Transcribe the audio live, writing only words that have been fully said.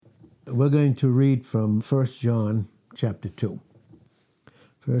We're going to read from 1 John chapter 2.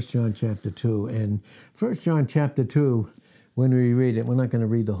 1 John chapter 2. And 1 John chapter 2, when we read it, we're not going to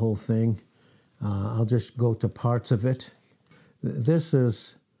read the whole thing. I'll just go to parts of it. This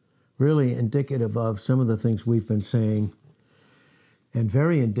is really indicative of some of the things we've been saying and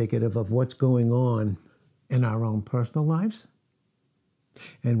very indicative of what's going on in our own personal lives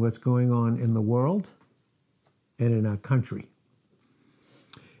and what's going on in the world and in our country.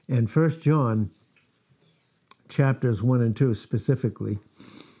 And 1 John chapters 1 and 2 specifically,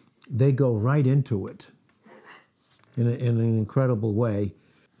 they go right into it in an incredible way.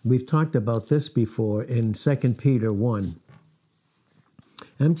 We've talked about this before in 2 Peter 1.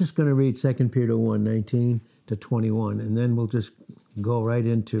 I'm just going to read 2 Peter 1, 19 to 21, and then we'll just go right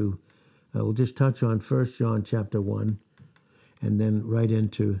into, we'll just touch on 1 John chapter 1, and then right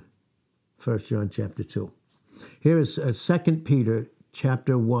into 1 John chapter 2. Here is 2 Peter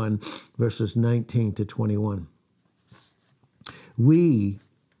chapter 1, verses 19 to 21. We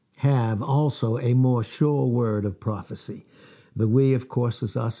have also a more sure word of prophecy. The we, of course,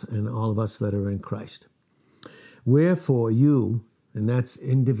 is us and all of us that are in Christ. Wherefore you, and that's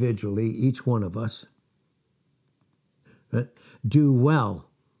individually, each one of us, right, do well.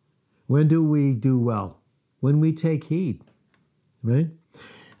 When do we do well? When we take heed, right?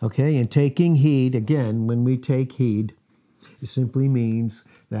 Okay, and taking heed, again, when we take heed, it simply means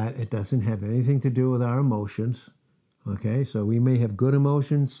that it doesn't have anything to do with our emotions. Okay, so we may have good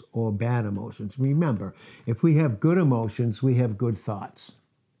emotions or bad emotions. Remember, if we have good emotions, we have good thoughts.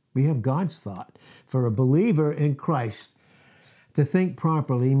 We have God's thought. For a believer in Christ, to think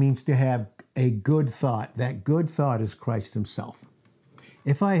properly means to have a good thought. That good thought is Christ himself.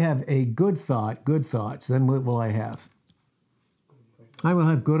 If I have a good thought, good thoughts, then what will I have? I will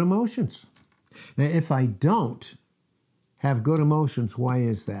have good emotions. Now, if I don't have good emotions, why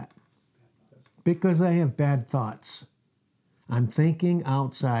is that? Because I have bad thoughts. I'm thinking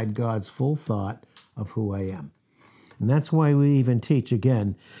outside God's full thought of who I am. And that's why we even teach,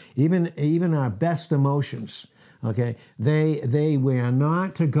 again, even our best emotions, okay, we are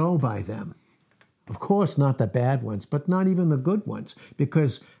not to go by them. Of course, not the bad ones, but not even the good ones,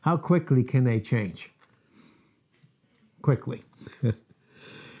 because how quickly can they change? Quickly.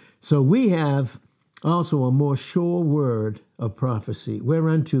 So we have also a more sure word of prophecy,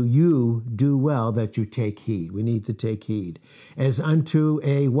 whereunto you do well that you take heed. We need to take heed. As unto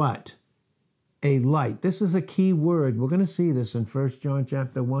a what? A light. This is a key word. We're going to see this in 1 John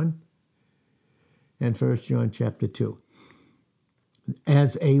chapter 1 and 1 John chapter 2.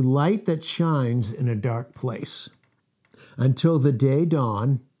 As a light that shines in a dark place, until the day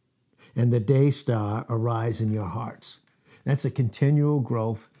dawn and the day star arise in your hearts. That's a continual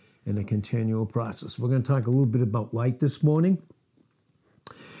growth and a continual process. We're going to talk a little bit about light this morning.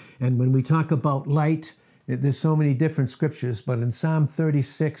 And when we talk about light, there's so many different scriptures, but in Psalm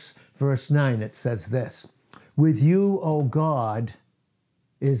 36, verse 9, it says this: with you, O God,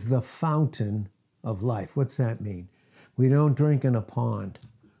 is the fountain of life. What's that mean? We don't drink in a pond.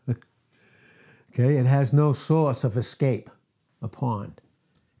 Okay, it has no source of escape, a pond.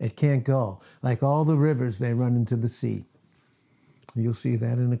 It can't go. Like all the rivers, they run into the sea. You'll see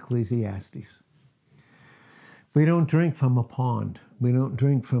that in Ecclesiastes. We don't drink from a pond. We don't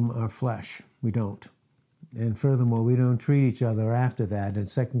drink from our flesh. We don't. And furthermore, we don't treat each other after that. In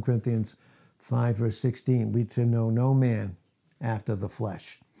 2 Corinthians 5, verse 16, we to know no man after the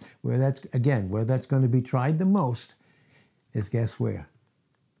flesh. Where that's going to be tried the most is, guess where?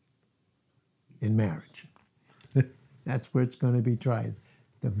 In marriage. That's where it's going to be tried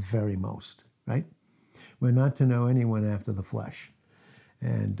the very most, right? We're not to know anyone after the flesh.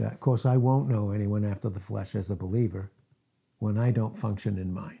 And, of course, I won't know anyone after the flesh as a believer when I don't function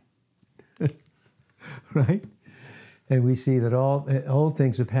in mine. Right? And we see that all old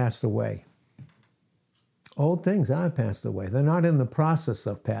things have passed away. Old things are passed away. They're not in the process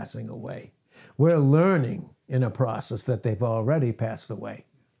of passing away. We're learning in a process that they've already passed away.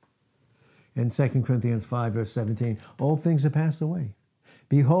 In 2 Corinthians 5, verse 17, old things have passed away.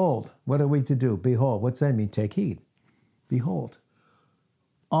 Behold, what are we to do? Behold, what's that mean? Take heed. Behold.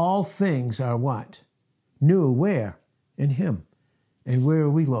 All things are what? New. Where? In him. And where are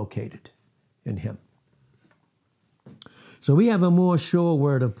we located? In him. So we have a more sure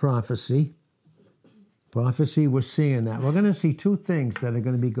word of prophecy. Prophecy, we're seeing that. We're going to see two things that are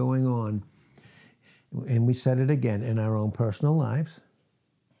going to be going on. And we said it again, in our own personal lives.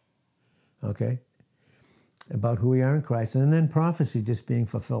 Okay? About who we are in Christ. And then prophecy just being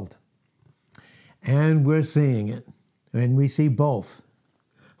fulfilled. And we're seeing it. And we see both.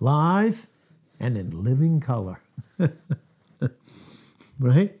 Live and in living color.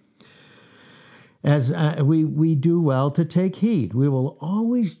 Right? As we do well to take heed. We will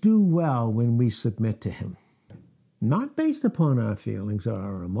always do well when we submit to him. Not based upon our feelings or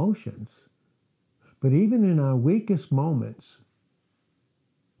our emotions, but even in our weakest moments.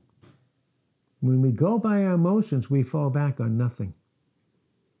 When we go by our emotions, we fall back on nothing.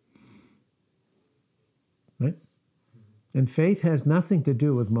 Right? And faith has nothing to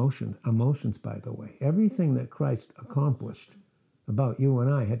do with emotions, by the way. Everything that Christ accomplished about you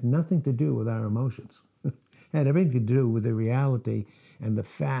and I had nothing to do with our emotions. It had everything to do with the reality and the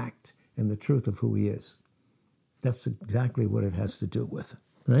fact and the truth of who he is. That's exactly what it has to do with,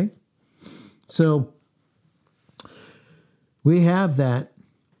 right? So we have that,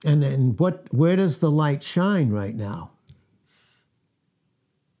 and then where does the light shine right now?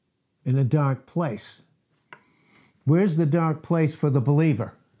 In a dark place. Where's the dark place for the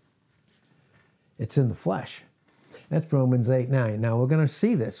believer? It's in the flesh. That's Romans 8:9. Now we're going to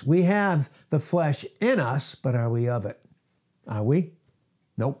see this. We have the flesh in us, but are we of it? Are we?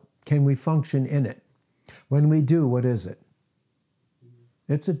 Nope. Can we function in it? When we do, what is it?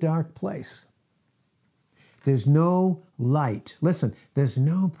 It's a dark place. There's no light. Listen, there's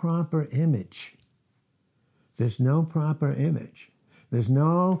no proper image. There's no proper image. There's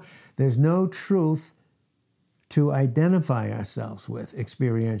no truth to identify ourselves with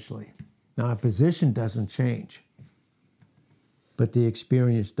experientially. Now, our position doesn't change, but the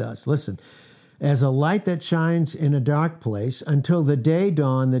experience does. Listen, as a light that shines in a dark place until the day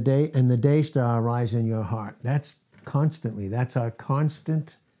dawn, and the day star rise in your heart. That's constantly. That's our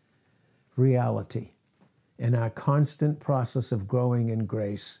constant reality and our constant process of growing in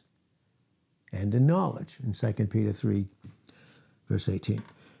grace and in knowledge. In 2 Peter 3, verse 18.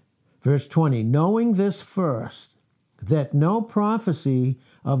 Verse 20, knowing this first, that no prophecy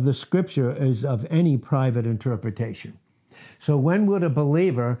of the Scripture is of any private interpretation. So when would a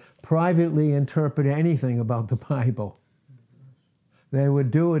believer privately interpret anything about the Bible? They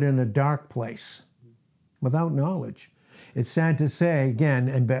would do it in a dark place without knowledge. It's sad to say,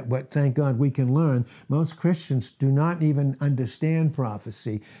 again, but thank God we can learn, most Christians do not even understand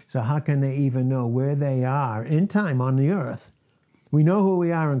prophecy. So how can they even know where they are in time on the earth? We know who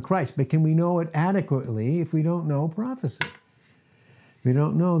we are in Christ, but can we know it adequately if we don't know prophecy? We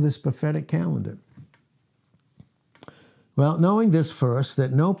don't know this prophetic calendar. Well, knowing this first,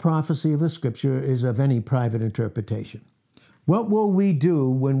 that no prophecy of the Scripture is of any private interpretation. What will we do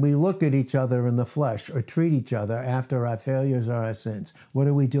when we look at each other in the flesh or treat each other after our failures or our sins? What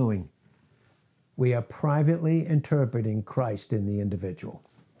are we doing? We are privately interpreting Christ in the individual.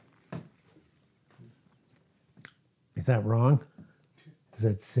 Is that wrong? Is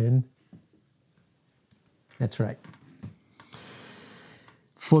that sin? That's right.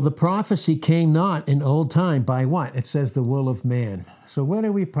 For the prophecy came not in old time by what? It says the will of man. So where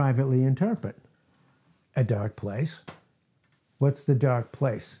do we privately interpret? A dark place. What's the dark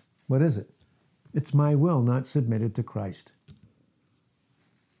place? What is it? It's my will not submitted to Christ.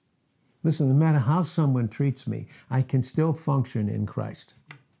 Listen, no matter how someone treats me, I can still function in Christ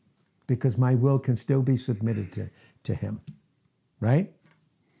because my will can still be submitted to him. Right?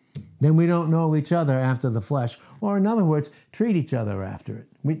 Then we don't know each other after the flesh. Or in other words, treat each other after it.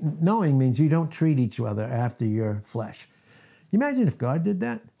 Knowing means you don't treat each other after your flesh. You imagine if God did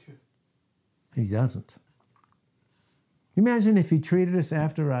that? He doesn't. Imagine if he treated us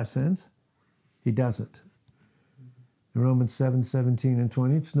after our sins? He doesn't. In Romans 7:17 and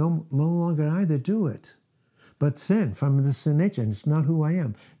 20, it's no longer I that do it, but sin from the sin nature. And it's not who I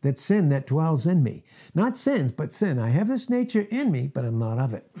am. That sin that dwells in me. Not sins, but sin. I have this nature in me, but I'm not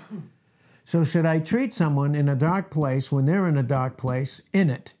of it. So should I treat someone in a dark place when they're in a dark place,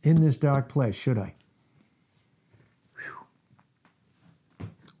 in this dark place? Should I? Whew.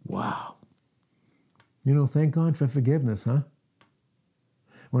 Wow. Thank God for forgiveness, huh?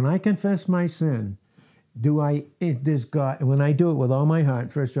 When I confess my sin, does God, when I do it with all my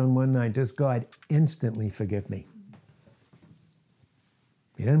heart, 1 John 1:9, does God instantly forgive me?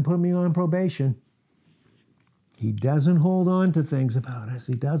 He doesn't put me on probation. He doesn't hold on to things about us.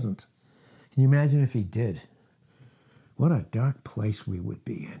 He doesn't. Can you imagine if he did? What a dark place we would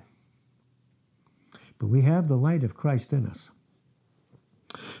be in. But we have the light of Christ in us.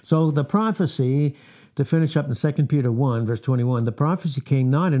 So the prophecy, to finish up in 2 Peter 1, verse 21, the prophecy came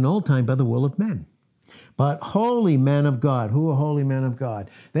not in old time by the will of men, but holy men of God. Who are holy men of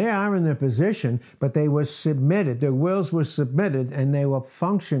God? They are in their position, but they were submitted. Their wills were submitted, and they were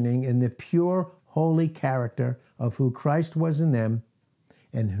functioning in the pure, holy character of who Christ was in them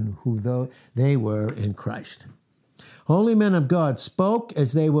and who they were in Christ. Holy men of God spoke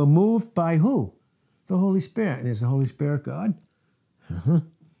as they were moved by who? The Holy Spirit. And is the Holy Spirit God?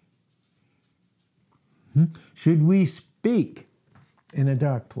 Should we speak in a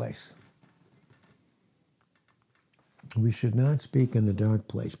dark place? We should not speak in a dark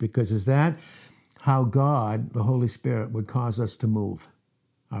place, because is that how God, the Holy Spirit, would cause us to move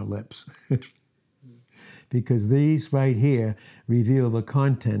our lips? Because these right here reveal the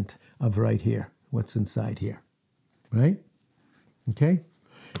content of right here, what's inside here, right? Okay?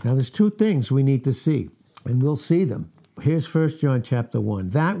 Now there's two things we need to see, and we'll see them. Here's 1 John chapter 1.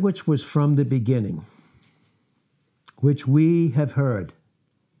 That which was from the beginning, which we have heard,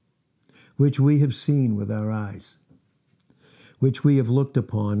 which we have seen with our eyes, which we have looked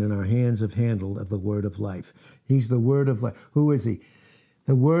upon and our hands have handled of the word of life. He's the word of life. Who is he?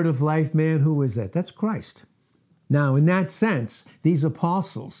 The word of life, man, who is that? That's Christ. Now, in that sense, these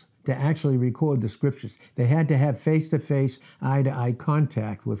apostles, to actually record the scriptures, they had to have face-to-face, eye-to-eye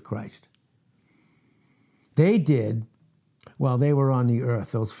contact with Christ. They did while they were on the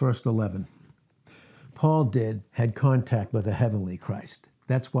earth, those first 11. Paul had contact with a heavenly Christ.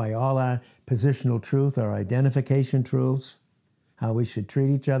 That's why all our positional truth, our identification truths, how we should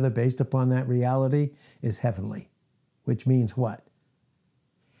treat each other based upon that reality is heavenly, which means what?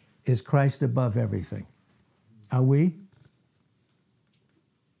 Is Christ above everything? Are we?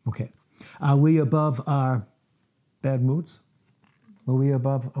 Okay. Are we above our bad moods? Are we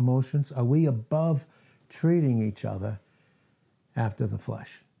above emotions? Are we above treating each other after the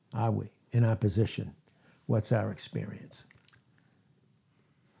flesh? Are we in our position? What's our experience?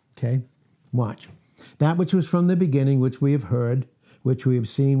 Okay? Watch. That which was from the beginning, which we have heard, which we have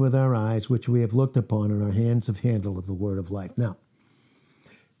seen with our eyes, which we have looked upon, and our hands have handled of the word of life. Now,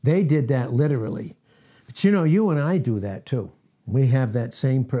 they did that literally. But you know, you and I do that too. We have that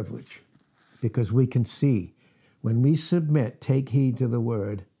same privilege because we can see when we submit, take heed to the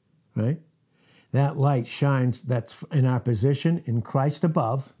word, right? That light shines, that's in our position in Christ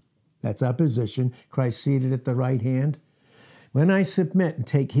above. That's our position. Christ seated at the right hand. When I submit and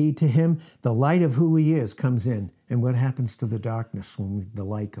take heed to him, the light of who he is comes in. And what happens to the darkness when the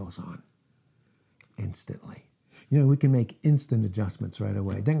light goes on? Instantly. You know, we can make instant adjustments right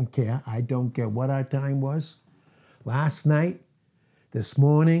away. I don't care what our time was. Last night, this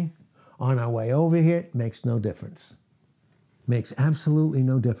morning, on our way over here, it makes no difference. Makes absolutely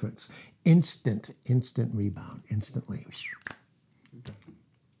no difference. Instant rebound, instantly.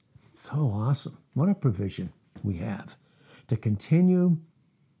 So awesome. What a provision we have to continue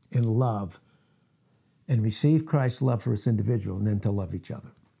in love and receive Christ's love for his individual and then to love each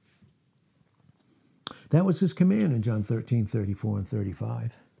other. That was his command in John 13, 34 and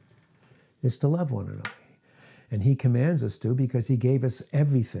 35, is to love one another. And he commands us to because he gave us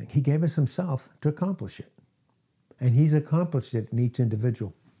everything. He gave us himself to accomplish it. And he's accomplished it in each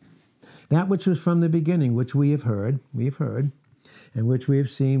individual. That which was from the beginning, which we have heard, and which we have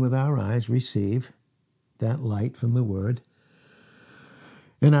seen with our eyes, receive that light from the word.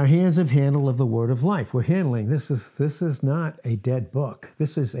 And our hands have handled of the word of life. We're handling, this is not a dead book.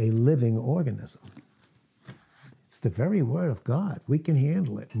 This is a living organism. It's the very word of God. We can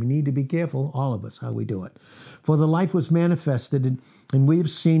handle it. We need to be careful, all of us, how we do it. For the life was manifested, and we have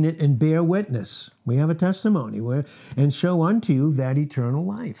seen it and bear witness. We have a testimony, and show unto you that eternal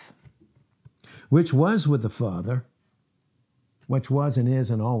life, which was with the Father, which was and is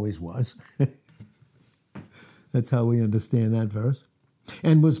and always was. That's how we understand that verse.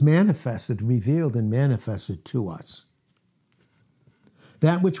 And was manifested, revealed and manifested to us.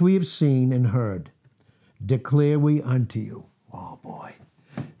 That which we have seen and heard, declare we unto you. Oh boy.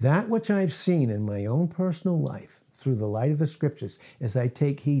 That which I've seen in my own personal life through the light of the scriptures as I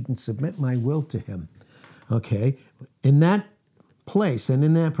take heed and submit my will to him. Okay. In that place and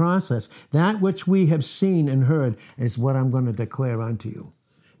in that process, that which we have seen and heard is what I'm going to declare unto you.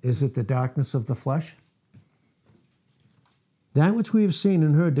 Is it the darkness of the flesh? That which we have seen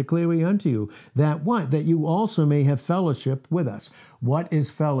and heard declare we unto you, that what? That you also may have fellowship with us. What is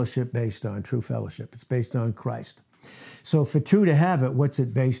fellowship based on? True fellowship. It's based on Christ. So for two to have it, what's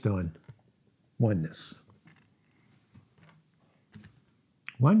it based on? Oneness.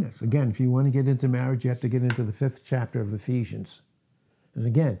 Oneness. Again, if you want to get into marriage, you have to get into the 5th chapter of Ephesians. And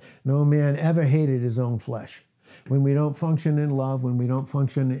again, no man ever hated his own flesh. When we don't function in love, when we don't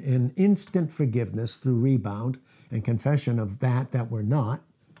function in instant forgiveness through rebound and confession of that we're not,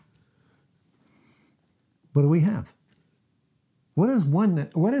 what do we have? What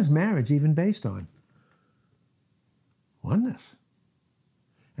is marriage even based on? Oneness.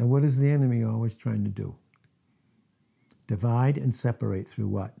 And what is the enemy always trying to do? Divide and separate through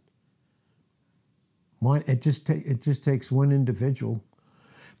what? It just takes one individual,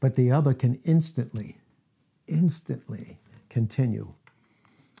 but the other can instantly continue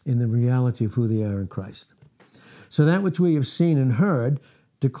in the reality of who they are in Christ. So that which we have seen and heard,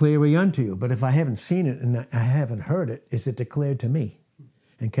 declare we unto you. But if I haven't seen it and I haven't heard it, is it declared to me?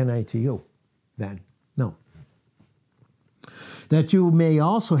 And can I to you then? No. That you may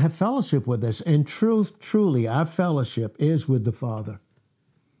also have fellowship with us. And truly, our fellowship is with the Father.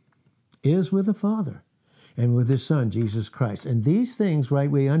 Is with the Father. And with his Son, Jesus Christ. And these things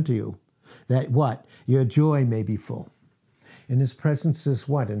write we unto you, that what? Your joy may be full. And his presence is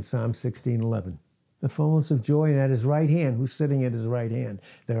what in Psalm 16:11? The fullness of joy, and at his right hand, who's sitting at his right hand,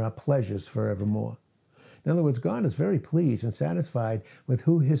 there are pleasures forevermore. In other words, God is very pleased and satisfied with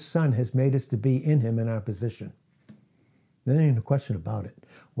who his Son has made us to be in him in our position. There ain't a question about it.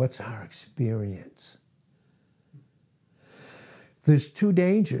 What's our experience? There's two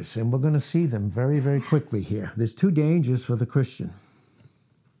dangers, and we're going to see them very, very quickly here. There's two dangers for the Christian.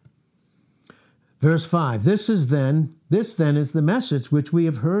 Verse 5, this then is the message which we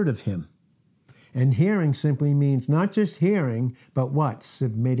have heard of him. And hearing simply means not just hearing, but what?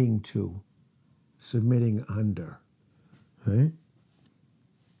 Submitting to. Submitting under. Right?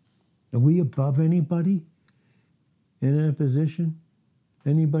 Are we above anybody in our position?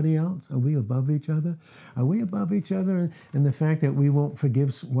 Anybody else? Are we above each other? Are we above each other in the fact that we won't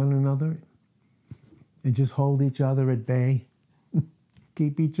forgive one another and just hold each other at bay?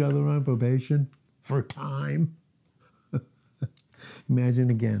 Keep each other on probation for time? Imagine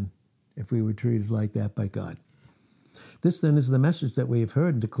again if we were treated like that by God. This then is the message that we have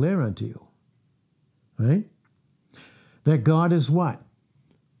heard and declare unto you. Right? That God is what?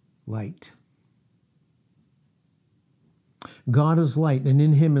 Light. God is light, and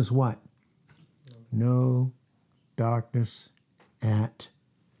in him is what? No darkness at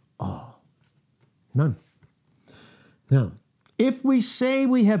all. None. Now, if we say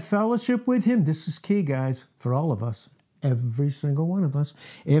we have fellowship with him, this is key, guys, for all of us, every single one of us.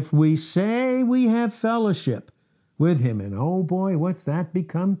 If we say we have fellowship with him, and oh boy, what's that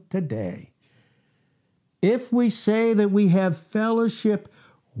become today? If we say that we have fellowship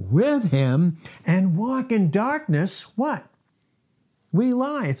with him and walk in darkness, what? We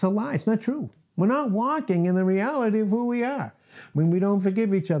lie. It's a lie. It's not true. We're not walking in the reality of who we are. When we don't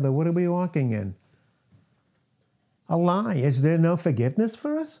forgive each other, what are we walking in? A lie. Is there no forgiveness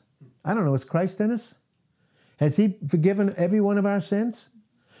for us? I don't know. Is Christ in us? Has he forgiven every one of our sins?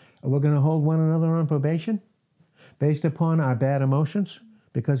 Are we going to hold one another on probation based upon our bad emotions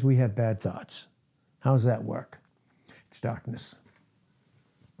because we have bad thoughts? How does that work? It's darkness.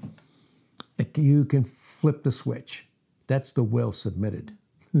 You can flip the switch. That's the will submitted.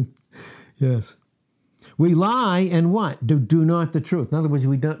 Yes. We lie and what? Do not the truth. In other words,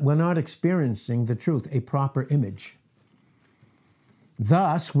 we're not experiencing the truth, a proper image.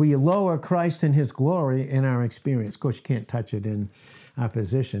 Thus, we lower Christ in his glory in our experience. Of course, you can't touch it in our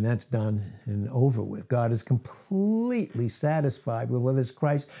position. That's done and over with. God is completely satisfied with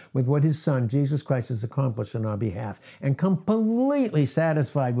what his Son, Jesus Christ, has accomplished on our behalf, and completely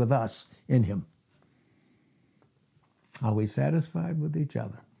satisfied with us in him. Are we satisfied with each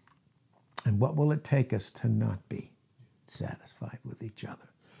other? And what will it take us to not be satisfied with each other?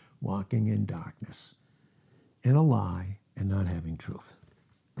 Walking in darkness, in a lie, and not having truth.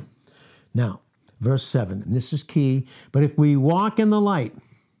 Now, verse 7, and this is key, but if we walk in the light,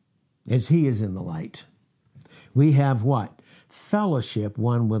 as he is in the light, we have what? Fellowship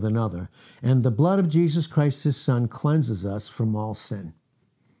one with another, and the blood of Jesus Christ, his Son, cleanses us from all sin.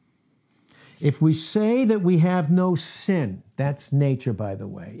 If we say that we have no sin, that's nature, by the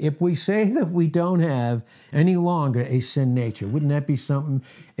way. If we say that we don't have any longer a sin nature, wouldn't that be something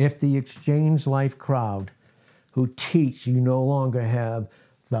if the Exchange Life crowd who teach you no longer have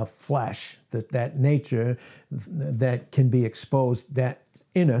the flesh, that nature that can be exposed, that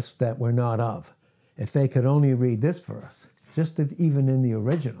in us that we're not of. If they could only read this for us, even in the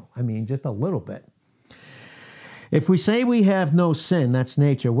original, just a little bit. If we say we have no sin, that's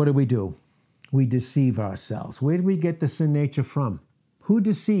nature, what do? We deceive ourselves. Where do we get the sin nature from? Who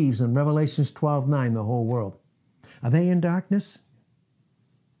deceives in Revelations 12:9 the whole world? Are they in darkness?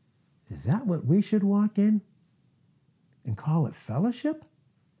 Is that what we should walk in and call it fellowship?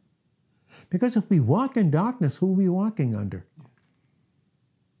 Because if we walk in darkness, who are we walking under?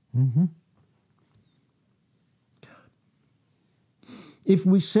 If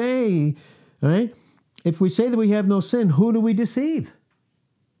we say, if we say that we have no sin, who do we deceive?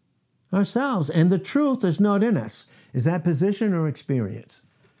 Ourselves. And the truth is not in us. Is that position or experience?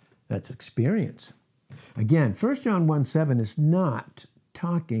 That's experience. Again, 1 John 1:7 is not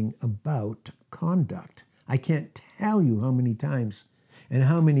talking about conduct. I can't tell you how many times and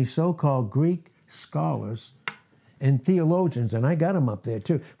how many so-called Greek scholars And theologians, and I got them up there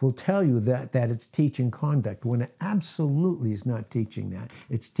too, will tell you that it's teaching conduct when it absolutely is not teaching that.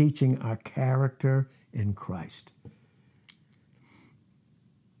 It's teaching our character in Christ.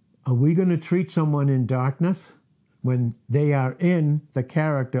 Are we going to treat someone in darkness when they are in the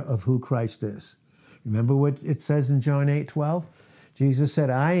character of who Christ is? Remember what it says in John 8:12? Jesus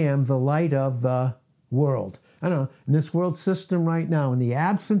said, I am the light of the world. I don't know, in this world system right now, in the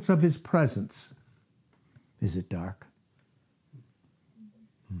absence of his presence, is it dark?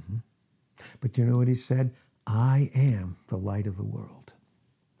 Mm-hmm. But you know what he said? I am the light of the world.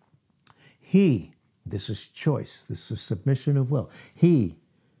 He, this is choice, this is submission of will. He,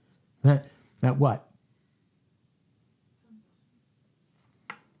 that what?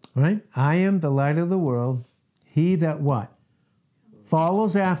 Right? I am the light of the world. He that what?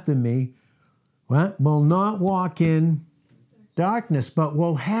 Follows after me, what? Will not walk in darkness, but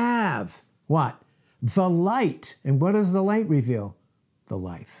will have what? The light. And what does the light reveal? The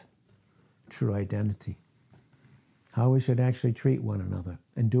life. True identity. How we should actually treat one another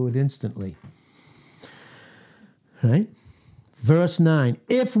and do it instantly. Right? Verse 9.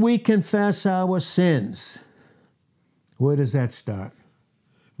 If we confess our sins, where does that start?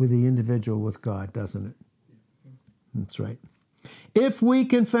 With the individual, with God, doesn't it? That's right. If we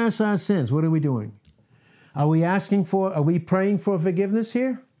confess our sins, what are we doing? Are we praying for forgiveness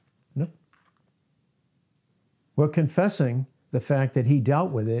here? No. We're confessing the fact that he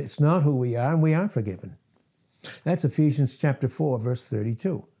dealt with it. It's not who we are, and we are forgiven. That's Ephesians chapter 4, verse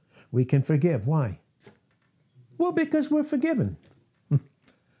 32. We can forgive. Why? Well, because we're forgiven.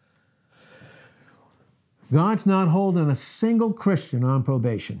 God's not holding a single Christian on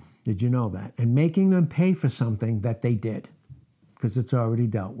probation. Did you know that? And making them pay for something that they did, because it's already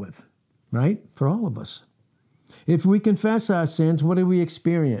dealt with, right? For all of us. If we confess our sins, what do we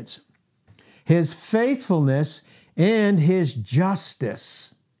experience? His faithfulness and his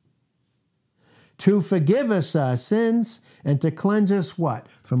justice to forgive us our sins and to cleanse us what?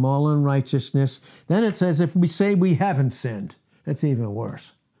 From all unrighteousness. Then it says if we say we haven't sinned, that's even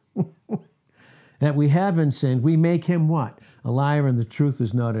worse. That we haven't sinned, we make him what? A liar, and the truth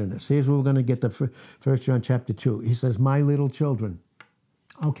is not in us. Here's where we're going to get the 1 John chapter 2. He says, my little children.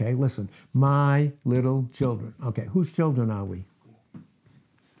 Okay, listen. My little children. Okay, whose children are we?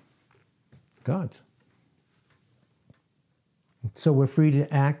 God's. So we're free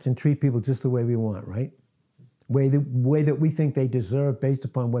to act and treat people just the way we want, right? The way that we think they deserve based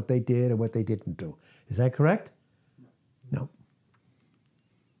upon what they did or what they didn't do. Is that correct? No.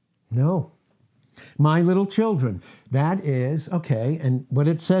 No. My little children. That is, okay, and what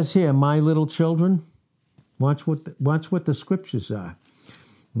it says here, my little children, watch what the scriptures are.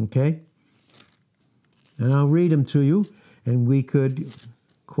 Okay? And I'll read them to you, and we could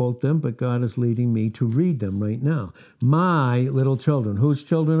quote them, but God is leading me to read them right now. My little children. Whose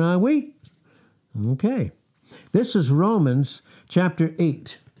children are we? Okay. This is Romans chapter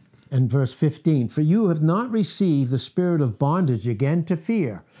 8 and verse 15. For you have not received the spirit of bondage again to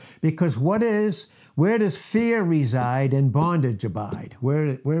fear. Because where does fear reside and bondage abide?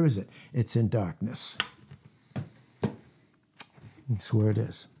 Where is it? It's in darkness. That's where it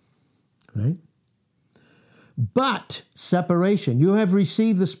is. Right? But separation. You have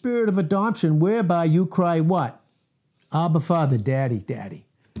received the spirit of adoption, whereby you cry what? Abba, Father, Daddy, Daddy.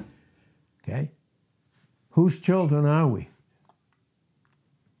 Okay? Whose children are we?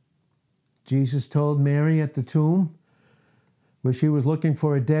 Jesus told Mary at the tomb, where she was looking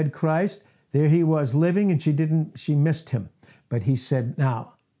for a dead Christ, there he was living, and she missed him. But he said,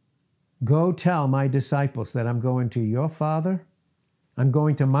 now, go tell my disciples that I'm going to your Father, I'm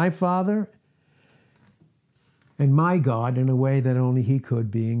going to my Father, and my God in a way that only he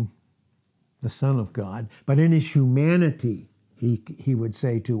could, being the Son of God. But in his humanity, he would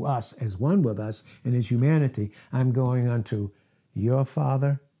say to us, as one with us, in his humanity, I'm going unto your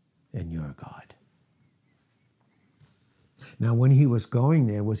Father and your God. Now, when he was going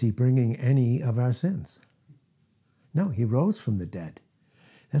there, was he bringing any of our sins? No, he rose from the dead.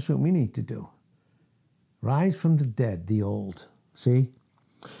 That's what we need to do. Rise from the dead, the old. See?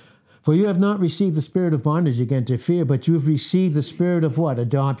 For you have not received the spirit of bondage again to fear, but you have received the spirit of what?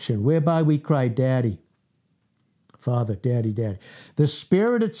 Adoption, whereby we cry, Daddy. Father, Daddy, Daddy. The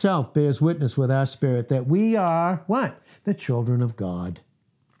Spirit itself bears witness with our spirit that we are, what? The children of God.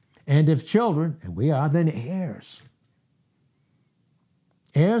 And if children, and we are, then heirs.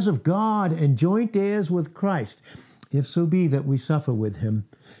 Heirs of God and joint heirs with Christ, if so be that we suffer with him,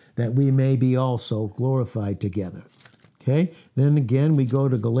 that we may be also glorified together. Okay? Then again, we go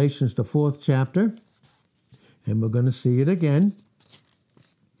to Galatians, the 4th chapter, and we're going to see it again.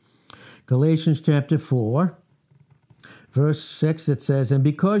 Galatians chapter 4. Verse 6, it says, and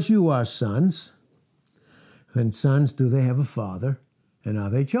because you are sons, and sons, do they have a father? And are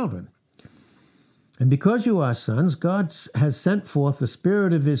they children? And because you are sons, God has sent forth the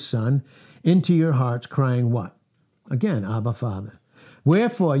Spirit of his Son into your hearts, crying what? Again, Abba, Father.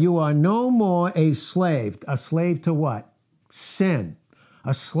 Wherefore you are no more a slave. A slave to what? Sin.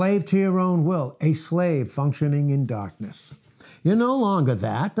 A slave to your own will. A slave functioning in darkness. You're no longer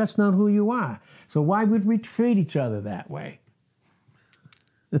that. That's not who you are. So why would we treat each other that way?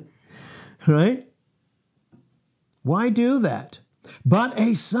 Right? Why do that? But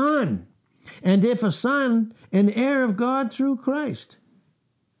a son. And if a son, an heir of God through Christ.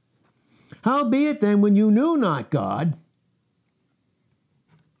 Howbeit then, when you knew not God,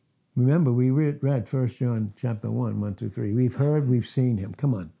 remember we read 1 John chapter 1, 1 through 3. We've heard, we've seen him.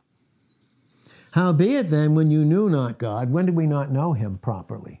 Come on. Howbeit then, when you knew not God, when did we not know him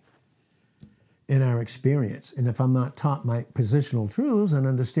properly? In our experience. And if I'm not taught my positional truths and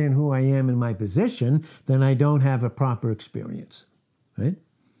understand who I am in my position, then I don't have a proper experience. Right?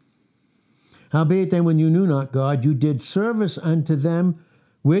 Howbeit then, when you knew not God, you did service unto them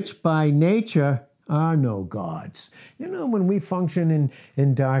which by nature are no gods. You know, when we function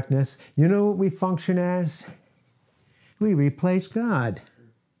in darkness, you know what we function as? We replace God.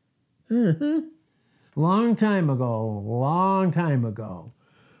 Long time ago,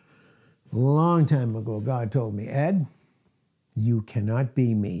 God told me, Ed, you cannot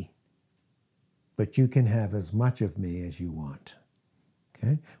be me, but you can have as much of me as you want.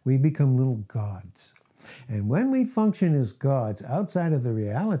 Okay? We become little gods. And when we function as gods outside of the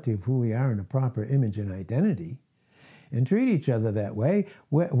reality of who we are in a proper image and identity, and treat each other that way,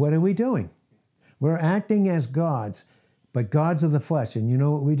 what are we doing? We're acting as gods, but gods of the flesh. And you know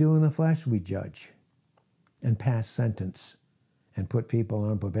what we do in the flesh? We judge and pass sentence and put people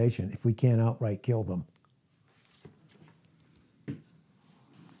on probation if we can't outright kill them.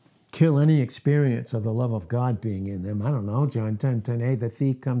 Kill any experience of the love of God being in them. I don't know, John 10:10a, the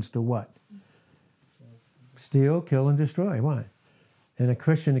thief comes to what? Steal, kill, and destroy. Why? And a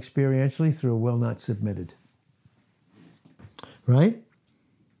Christian experientially through a will not submitted. Right?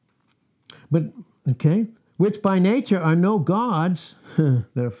 But, okay, which by nature are no gods.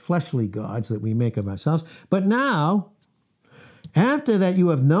 They're fleshly gods that we make of ourselves. But now, after that you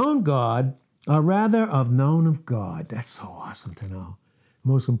have known God, or rather of known of God. That's so awesome to know.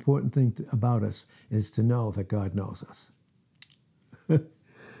 The most important thing about us is to know that God knows us.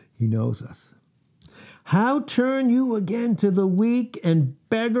 He knows us. How turn you again to the weak and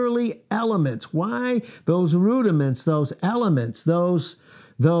beggarly elements? Why those rudiments, those elements, those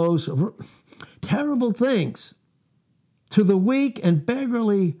terrible things? To the weak and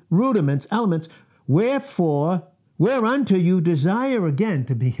beggarly rudiments, elements, wherefore, whereunto you desire again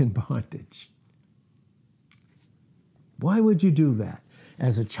to be in bondage. Why would you do that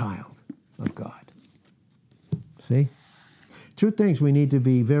as a child of God? See? Two things we need to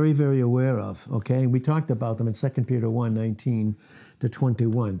be very, very aware of, okay? We talked about them in 2 Peter 1, 19 to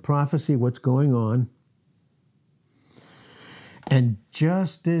 21. Prophecy, what's going on. And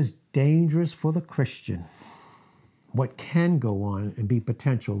just as dangerous for the Christian, what can go on and be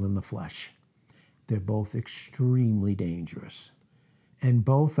potential in the flesh. They're both extremely dangerous. And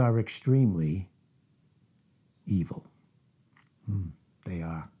both are extremely evil. They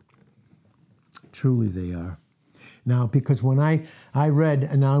are. Truly they are. Now, because when I read,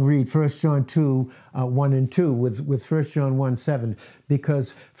 and I'll read 1 John 2, 1 and 2 with 1 John 1, 7,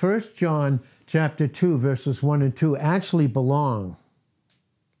 because 1 John chapter 2, verses 1 and 2 actually belong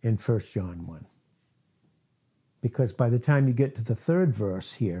in 1 John 1. Because by the time you get to the third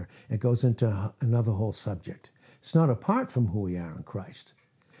verse here, it goes into another whole subject. It's not apart from who we are in Christ.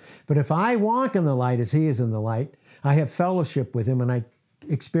 But if I walk in the light as he is in the light, I have fellowship with him and I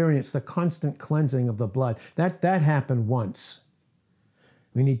experience the constant cleansing of the blood. That happened once.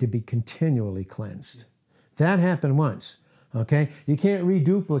 We need to be continually cleansed. That happened once, okay? You can't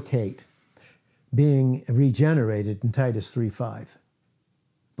reduplicate being regenerated in Titus 3:5.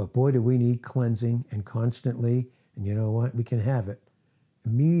 But boy, do we need cleansing and constantly, and you know what? We can have it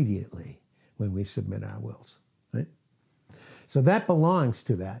immediately when we submit our wills, right? So that belongs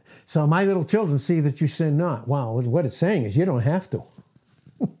to that. So my little children, see that you sin not. Wow, what it's saying is you don't have to.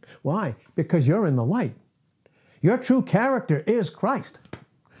 Why? Because you're in the light. Your true character is Christ.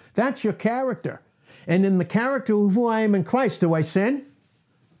 That's your character. And in the character of who I am in Christ, do I sin?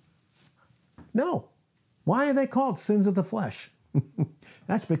 No. Why are they called sins of the flesh?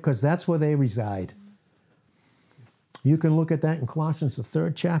 That's because that's where they reside. You can look at that in Colossians, the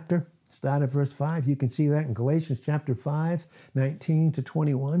 3rd chapter, start at verse 5. You can see that in Galatians chapter 5, 19 to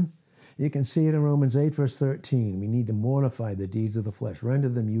 21. You can see it in Romans 8, verse 13. We need to mortify the deeds of the flesh, render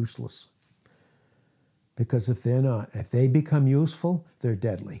them useless. Because if they become useful, they're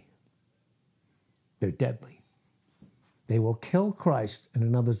deadly. They're deadly. They will kill Christ in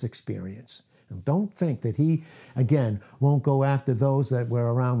another's experience. And don't think that he, again, won't go after those that we're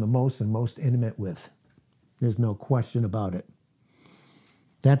around the most and most intimate with. There's no question about it.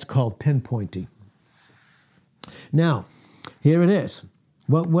 That's called pinpointing. Now, here it is.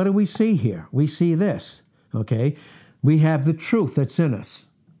 What do we see here? We see this, okay? We have the truth that's in us,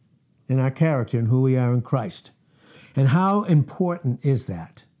 in our character and who we are in Christ. And how important is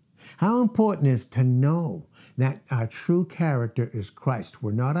that? How important is to know that our true character is Christ.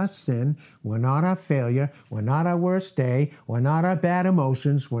 We're not our sin. We're not our failure. We're not our worst day. We're not our bad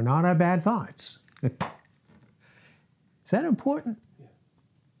emotions. We're not our bad thoughts. Is that important?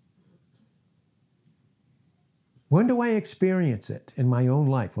 When do I experience it in my own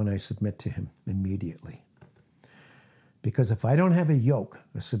life? When I submit to him immediately. Because if I don't have a yoke,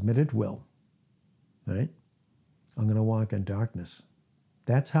 a submitted will, right, I'm going to walk in darkness.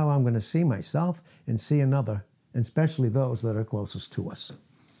 That's how I'm going to see myself and see another, and especially those that are closest to us.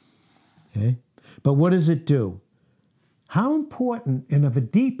 Okay? But what does it do? How important and of a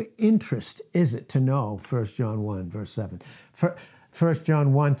deep interest is it to know 1 John 1, verse 7? 1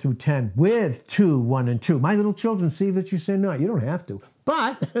 John 1 through 10, with 2, 1 and 2. My little children, see that you sin not. You don't have to.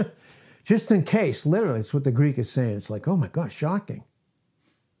 But just in case, literally, it's what the Greek is saying. It's like, oh my gosh, shocking.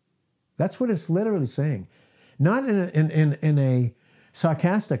 That's what it's literally saying. Not in a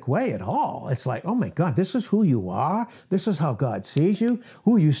sarcastic way at all. It's like, oh my God, this is who you are. This is how God sees you.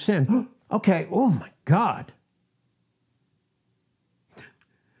 Who you sin. Okay, oh my God.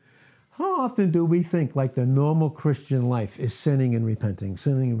 How often do we think like the normal Christian life is sinning and repenting,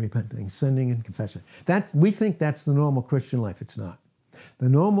 sinning and repenting, sinning and confession? We think that's the normal Christian life. It's not. The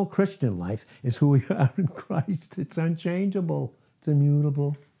normal Christian life is who we are in Christ. It's unchangeable. It's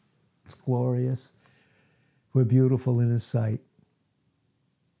immutable. It's glorious. We're beautiful in his sight.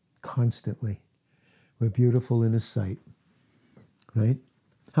 Constantly. We're beautiful in his sight. Right?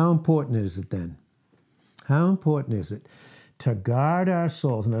 How important is it then? How important is it to guard our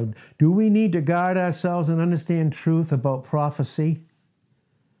souls? Now, do we need to guard ourselves and understand truth about prophecy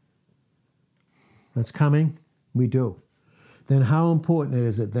that's coming? We do. Then how important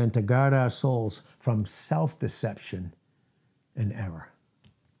is it then to guard our souls from self-deception and error?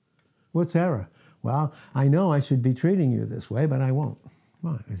 What's error? Well, I know I should be treating you this way, but I won't.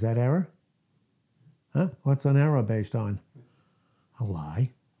 What? Is that error? Huh? What's an error based on? A lie.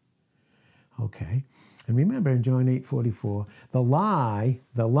 Okay. And remember in John 8:44, the lie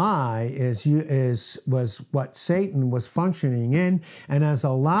was what Satan was functioning in, and as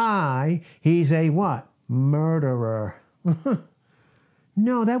a lie, he's a what? Murderer.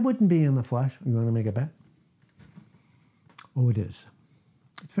 No, that wouldn't be in the flesh. You want to make a bet? Oh, it is.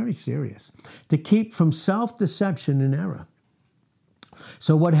 It's very serious. To keep from self-deception and error.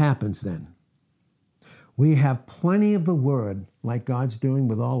 So what happens then? We have plenty of the word, like God's doing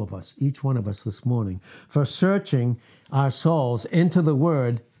with all of us, each one of us this morning, for searching our souls into the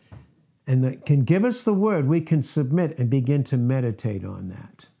word, and that can give us the word we can submit and begin to meditate on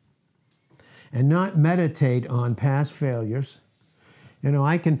that. And not meditate on past failures. You know,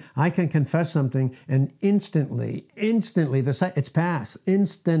 I can confess something and instantly, it's past,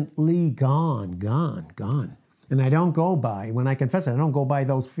 instantly gone. And I don't go by, when I confess it, I don't go by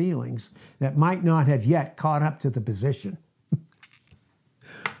those feelings that might not have yet caught up to the position.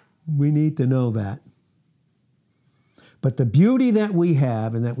 We need to know that. But the beauty that we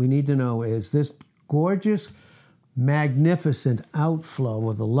have and that we need to know is this gorgeous, magnificent outflow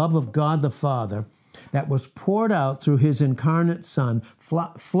of the love of God the Father that was poured out through his incarnate Son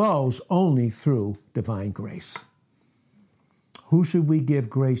flows only through divine grace. Who should we give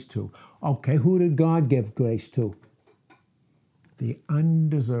grace to? Okay, who did God give grace to? The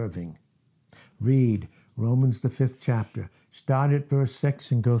undeserving. Read Romans the 5th chapter. Start at verse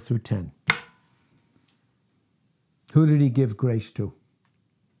 6 and go through 10. Who did he give grace to?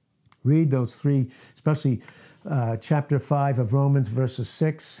 Read those three, especially chapter 5 of Romans, verses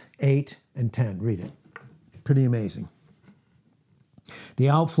 6, 8, and 10. Read it. Pretty amazing. The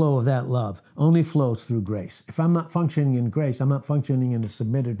outflow of that love only flows through grace. If I'm not functioning in grace, I'm not functioning in a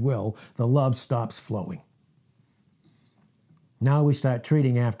submitted will, the love stops flowing. Now we start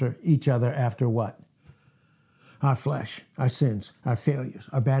treating after each other after what? Our flesh, our sins, our failures,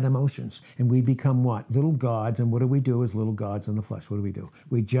 our bad emotions. And we become what? Little gods. And what do we do as little gods in the flesh? What do?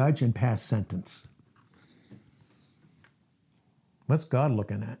 We judge and pass sentence. What's God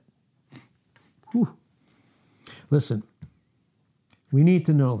looking at? Whew. Listen, we need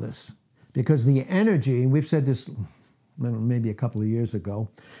to know this. Because the energy, and we've said this maybe a couple of years ago,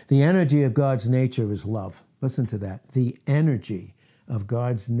 the energy of God's nature is love. Listen to that. The energy of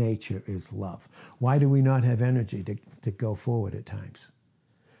God's nature is love. Why do we not have energy to go forward at times?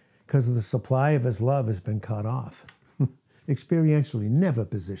 Because the supply of his love has been cut off. Experientially, never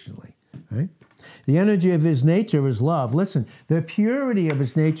positionally. Right? The energy of his nature is love. Listen, the purity of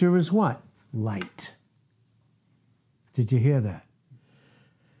his nature is what? Light. Did you hear that?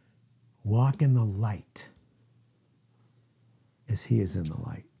 Walk in the light as he is in the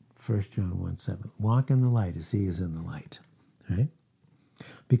light. 1 John 1:7. Walk in the light as he is in the light. Right?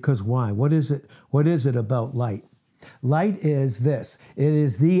 Because why? What is it about light? Light is this. It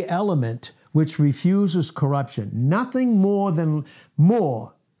is the element which refuses corruption. Nothing more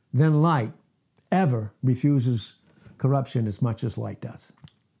than light ever refuses corruption as much as light does.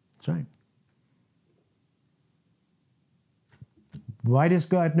 That's right. Why does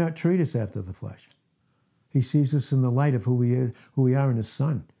God not treat us after the flesh? He sees us in the light of who we are in his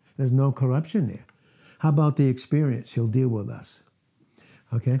Son. There's no corruption there. How about the experience? He'll deal with us.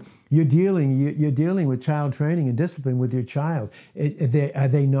 Okay? You're dealing with child training and discipline with your child. Are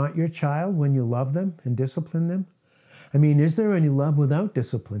they not your child when you love them and discipline them? I mean, is there any love without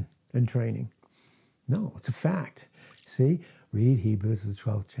discipline and training? No, it's a fact. See? Read Hebrews, the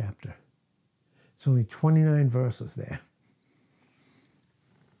 12th chapter. It's only 29 verses there.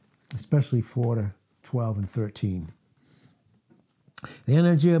 Especially 4 to 12 and 13. The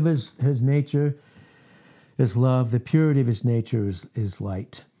energy of his nature is love. The purity of his nature is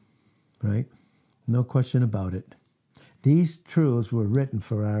light. Right? No question about it. These truths were written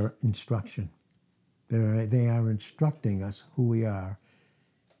for our instruction. They are instructing us who we are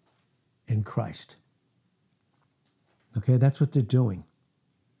in Christ. Okay, that's what they're doing.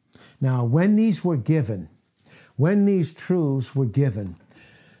 Now, when these truths were given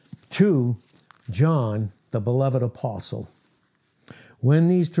to John, the beloved apostle, when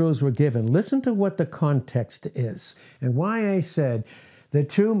these truths were given, listen to what the context is and why I said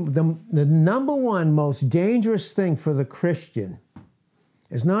the number one most dangerous thing for the Christian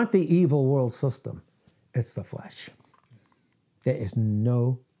is not the evil world system, it's the flesh. There is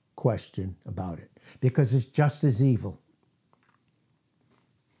no question about it because it's just as evil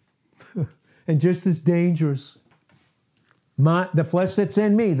and just as dangerous. The flesh that's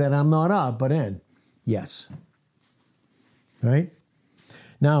in me that I'm not of, but in. Yes. Right?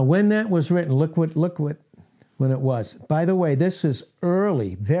 Now, when that was written, look what when it was. By the way, this is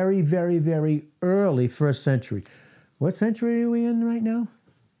early, very, very, very early first century. What century are we in right now?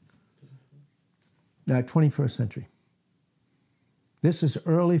 21st century. This is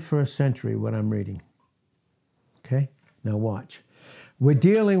early first century, what I'm reading. Okay? Now watch. We're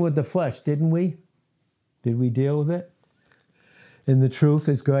dealing with the flesh, didn't we? Did we deal with it? And the truth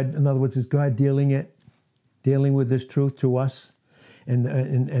is God, in other words, is God dealing with this truth to us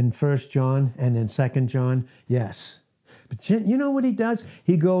in 1 John and in 2 John? Yes. But you know what he does?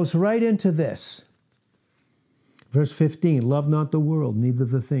 He goes right into this. Verse 15, love not the world, neither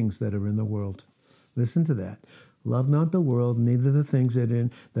the things that are in the world. Listen to that. Love not the world, neither the things that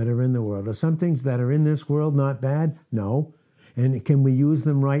are in the world. Are some things that are in this world not bad? No. And can we use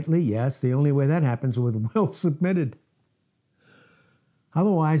them rightly? Yes. The only way that happens is with will submitted.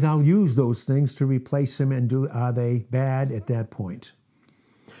 Otherwise, I'll use those things to replace them are they bad at that point?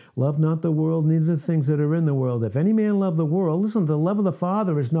 Love not the world, neither the things that are in the world. If any man love the world, listen, the love of the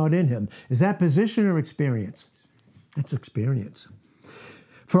Father is not in him. Is that position or experience? That's experience.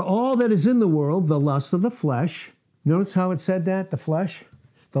 For all that is in the world, the lust of the flesh. Notice how it said that, the flesh?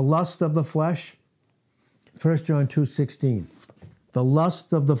 The lust of the flesh. 1 John 2:16. The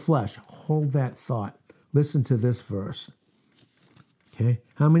lust of the flesh. Hold that thought. Listen to this verse. Okay?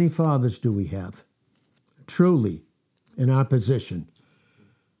 How many fathers do we have? Truly, in our position.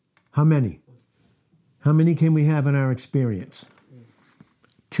 How many? How many can we have in our experience?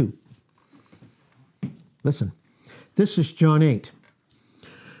 2. Listen. This is John 8,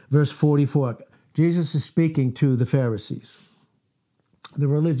 verse 44. Jesus is speaking to the Pharisees, the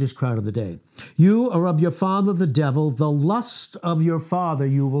religious crowd of the day. You are of your father the devil. The lust of your father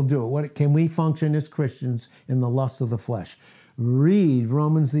you will do. What can we function as Christians in the lust of the flesh? Read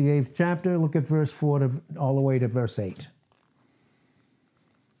Romans the 8th chapter. Look at verse 4 all the way to verse 8.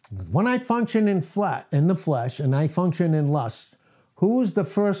 When I function in the flesh and I function in lust, who was the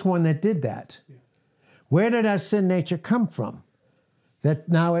first one that did that? Where did our sin nature come from? That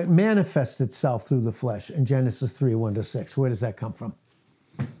now it manifests itself through the flesh in Genesis 3:1-6. Where does that come from?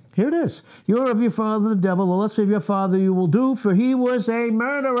 Here it is. You are of your father the devil. The lust of your father you will do, for he was a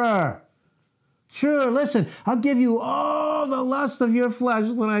murderer. Sure, listen, I'll give you all the lust of your flesh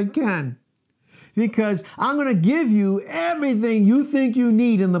that I can. Because I'm going to give you everything you think you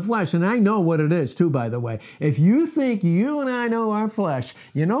need in the flesh. And I know what it is, too, by the way. If you think you and I know our flesh,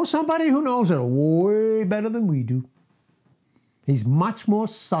 you know somebody who knows it way better than we do. He's much more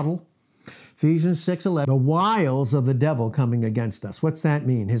subtle. Ephesians 6:11, the wiles of the devil coming against us. What's that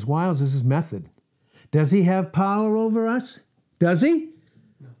mean? His wiles is his method. Does he have power over us? Does he?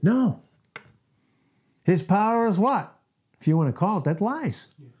 No. His power is what? If you want to call it that, lies.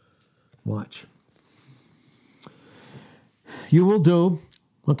 Watch. You will do,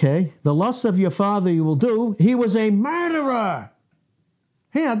 okay, the lusts of your father you will do. He was a murderer.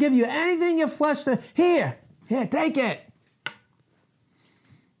 Here, I'll give you anything your flesh, here, take it.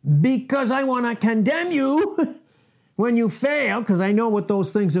 Because I want to condemn you when you fail, because I know what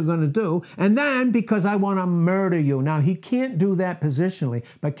those things are going to do. And then because I want to murder you. Now, he can't do that positionally,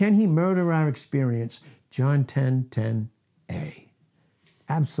 but can he murder our experience? John 10:10a.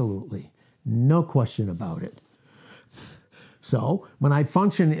 Absolutely. No question about it. So, when I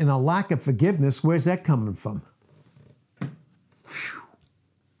function in a lack of forgiveness, where's that coming from? Whew.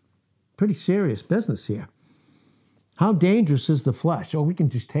 Pretty serious business here. How dangerous is the flesh? Oh, we can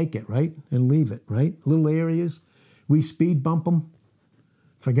just take it, right? And leave it, right? Little areas. We speed bump them.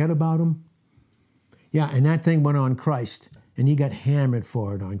 Forget about them. Yeah, and that thing went on Christ, and he got hammered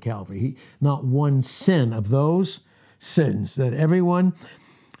for it on Calvary. Not one sin of those sins that everyone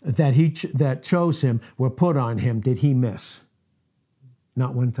that chose him were put on him did he miss.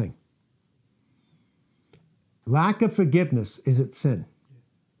 Not one thing. Lack of forgiveness, is it sin?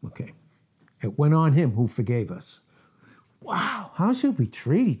 Okay. It went on him who forgave us. Wow, how should we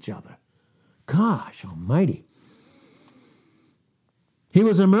treat each other? Gosh almighty. He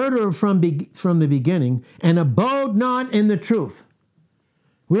was a murderer from the beginning and abode not in the truth.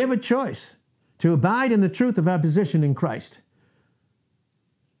 We have a choice to abide in the truth of our position in Christ.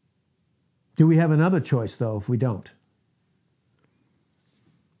 Do we have another choice, though, if we don't?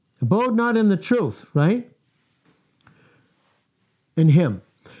 Abode not in the truth, right? In him.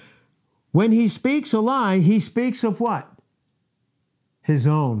 When he speaks a lie, he speaks of what? His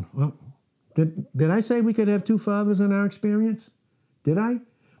own. Well, did I say we could have two fathers in our experience? Did I?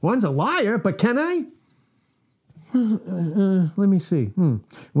 One's a liar, but can I? Let me see.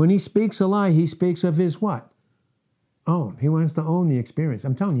 When he speaks a lie, he speaks of his what? Own. He wants to own the experience.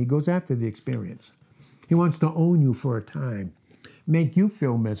 I'm telling you, he goes after the experience. He wants to own you for a time. Make you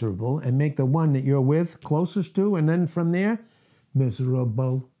feel miserable and make the one that you're with closest to, and then from there,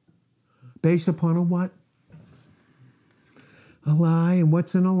 miserable. Based upon a what? A lie. And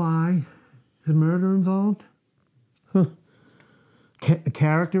what's in a lie? Is murder involved?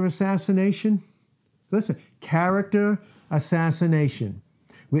 Character assassination? Listen, character assassination.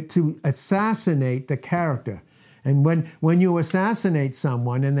 To assassinate the character. And when you assassinate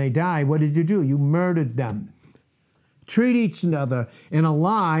someone and they die, what did you do? You murdered them. Treat each other in a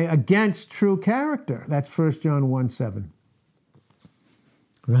lie against true character. That's 1 John 1:7.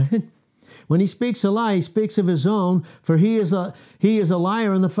 Right? When he speaks a lie, he speaks of his own, for he is a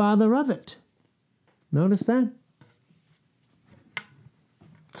liar and the father of it. Notice that?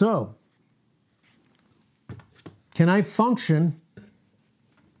 So, can I function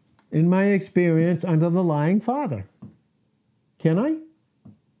in my experience under the lying father? Can I?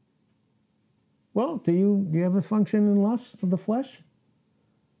 Well, do you ever function in lust of the flesh?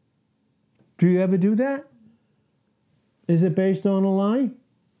 Do you ever do that? Is it based on a lie?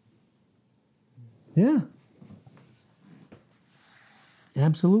 Yeah.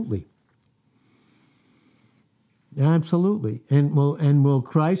 Absolutely. Absolutely. And will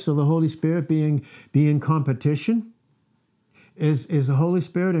Christ or the Holy Spirit be in competition? Is the Holy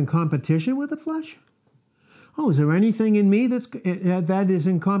Spirit in competition with the flesh? Oh, is there anything in me that is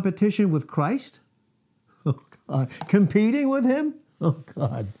in competition with Christ? Oh, God. Competing with him? Oh,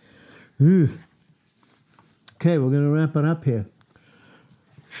 God. Ugh. Okay, we're going to wrap it up here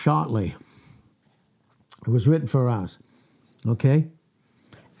shortly. It was written for us. Okay?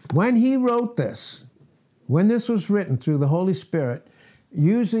 When he wrote this, when this was written through the Holy Spirit,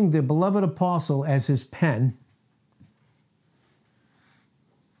 using the beloved apostle as his pen,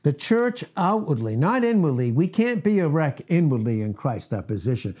 the church outwardly, not inwardly, we can't be a wreck inwardly in Christ, our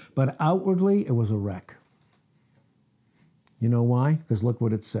position, but outwardly it was a wreck. You know why? Because look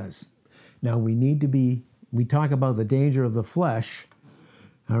what it says. Now we talk about the danger of the flesh,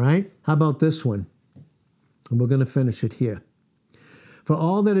 all right? How about this one? And we're going to finish it here. For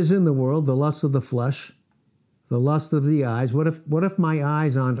all that is in the world, the lust of the flesh, the lust of the eyes. What if my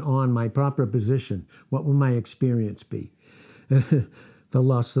eyes aren't on my proper position? What will my experience be? the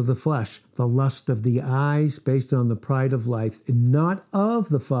lust of the flesh, the lust of the eyes, based on the pride of life, not of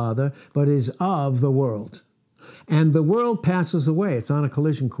the Father, but is of the world. And the world passes away. It's on a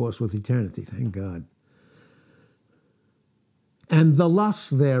collision course with eternity, thank God. And the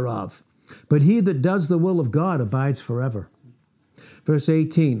lust thereof. But he that does the will of God abides forever. Verse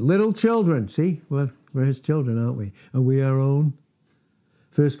 18, little children. See, we're his children, aren't we? Are we our own?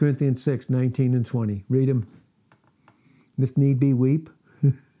 1 Corinthians 6, 19 and 20. Read them. If need be, weep.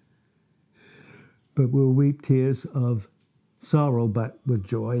 But we'll weep tears of sorrow, but with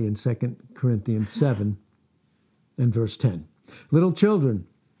joy, in 2 Corinthians 7 and verse 10. Little children,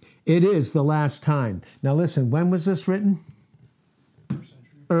 it is the last time. Now listen, when was this written?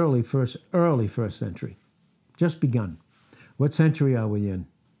 Early first century. Just begun. What century are we in?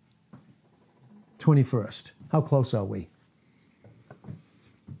 21st. How close are we?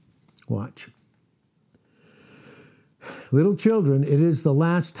 Watch. Little children, it is the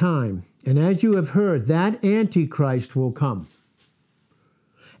last time. And as you have heard, that Antichrist will come.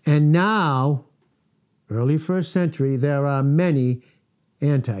 And now, early first century, there are many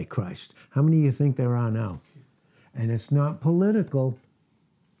Antichrists. How many do you think there are now? And it's not political.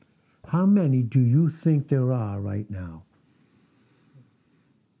 How many do you think there are right now?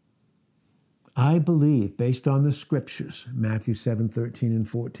 I believe, based on the scriptures, Matthew 7, 13 and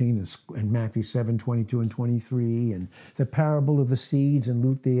 14, and Matthew 7, 22 and 23, and the parable of the seeds in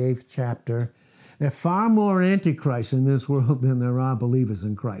Luke, the 8th chapter, there are far more antichrists in this world than there are believers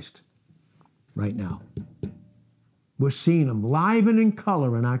in Christ right now. We're seeing them live and in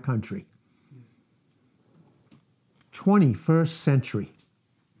color in our country. 21st century.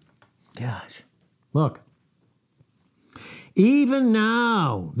 Gosh, look. Even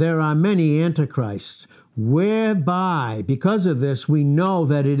now, there are many antichrists, whereby, because of this, we know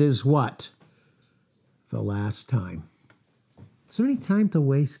that it is what? The last time. Is there any time to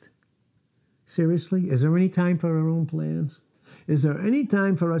waste? Seriously? Is there any time for our own plans? Is there any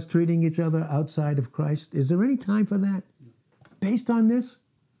time for us treating each other outside of Christ? Is there any time for that? Based on this?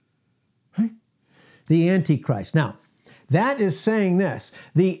 Huh? The Antichrist. Now, that is saying this.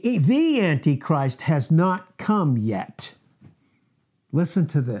 The Antichrist has not come yet. Listen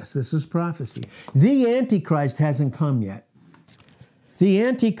to this. This is prophecy. The Antichrist hasn't come yet. The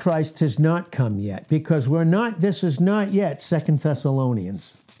Antichrist has not come yet because this is not yet 2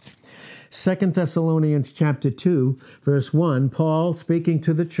 Thessalonians. 2 Thessalonians chapter 2, verse 1, Paul speaking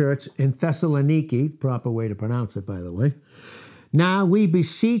to the church in Thessaloniki, proper way to pronounce it, by the way. Now we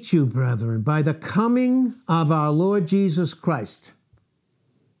beseech you, brethren, by the coming of our Lord Jesus Christ,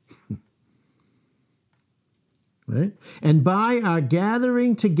 right? And by our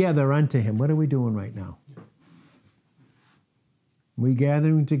gathering together unto him. What are we doing right now? We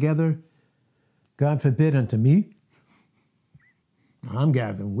gathering together, God forbid, unto me. I'm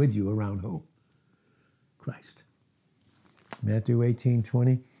gathering with you around who? Christ. Matthew 18,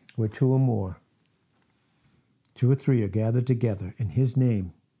 20, where two or more, 2 or 3 are gathered together in his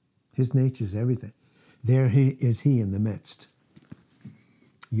name. His nature is everything. There is he in the midst.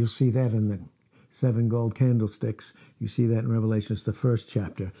 You'll see that in the 7 gold candlesticks. You see that in Revelations, the 1st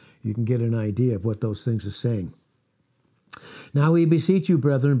chapter. You can get an idea of what those things are saying. Now we beseech you,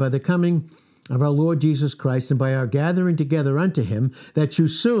 brethren, by the coming of our Lord Jesus Christ and by our gathering together unto him, that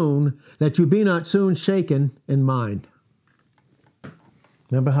you be not soon shaken in mind.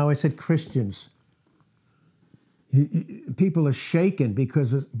 Remember how I said Christians? People are shaken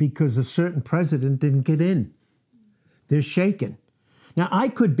because a certain president didn't get in. They're shaken. Now, I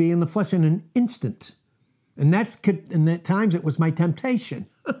could be in the flesh in an instant. And at times it was my temptation.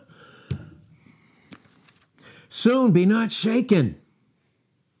 Soon be not shaken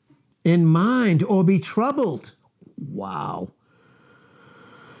in mind or be troubled. Wow.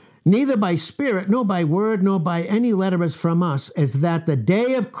 Neither by spirit, nor by word, nor by any letter as from us, as that the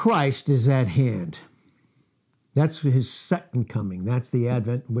day of Christ is at hand. That's his second coming. That's the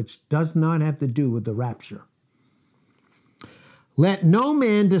advent, which does not have to do with the rapture. Let no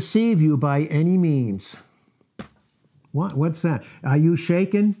man deceive you by any means. What's that? Are you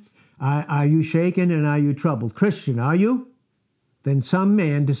shaken? Are you shaken and are you troubled? Christian, are you? Then some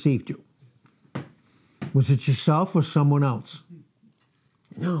man deceived you. Was it yourself or someone else?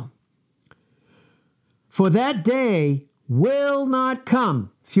 No. For that day will not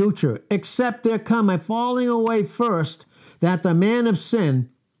come, future, except there come a falling away first, that the man of sin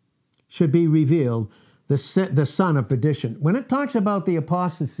should be revealed, the son of perdition. When it talks about the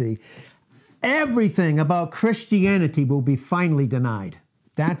apostasy, everything about Christianity will be finally denied.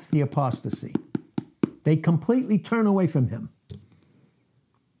 That's the apostasy. They completely turn away from him.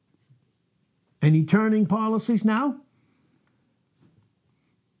 Any turning policies now?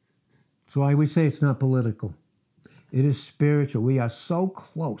 That's why we say it's not political. It is spiritual. We are so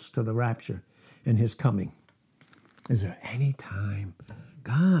close to the rapture and his coming. Is there any time,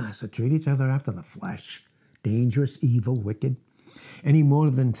 gosh, to treat each other after the flesh, dangerous, evil, wicked, any more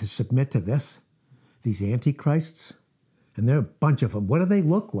than to submit to this? These antichrists? And there are a bunch of them. What do they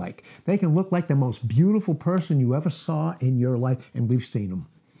look like? They can look like the most beautiful person you ever saw in your life, and we've seen them.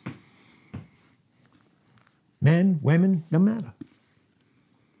 Men, women, no matter.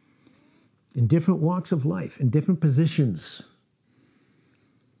 In different walks of life, in different positions.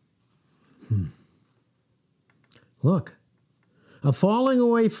 Look, a falling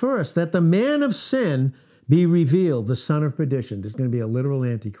away first, that the man of sin be revealed, the son of perdition. There's going to be a literal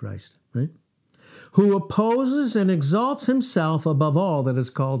antichrist, right? Who opposes and exalts himself above all that is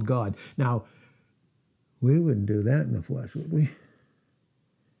called God. Now, we wouldn't do that in the flesh, would we?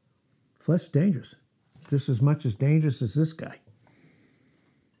 Flesh is dangerous. Just as much as dangerous as this guy.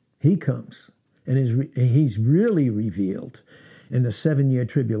 He comes, and he's really revealed in the 7-year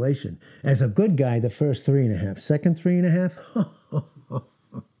tribulation as a good guy the first 3.5. Second 3.5,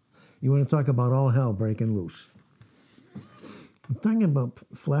 you want to talk about all hell breaking loose. I'm talking about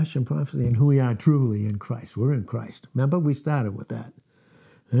flesh and prophecy and who we are truly in Christ. We're in Christ. Remember, we started with that.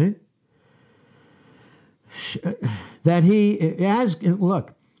 Right? That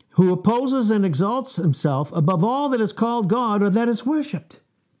look, who opposes and exalts himself above all that is called God or that is worshipped.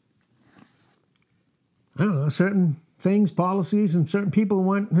 I don't know, certain things, policies, and certain people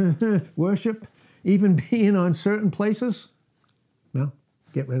want worship, even being on certain places. No,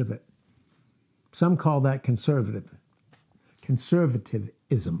 get rid of it. Some call that conservatism.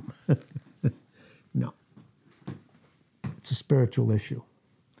 No. It's a spiritual issue.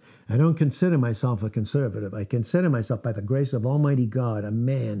 I don't consider myself a conservative. I consider myself, by the grace of Almighty God, a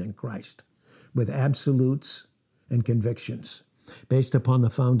man in Christ with absolutes and convictions based upon the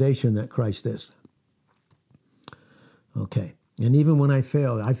foundation that Christ is. Okay. And even when I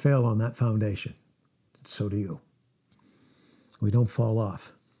fail on that foundation. So do you. We don't fall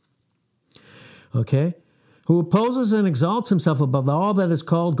off. Okay? Who opposes and exalts himself above all that is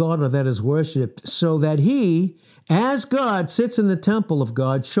called God or that is worshipped, so that he, as God, sits in the temple of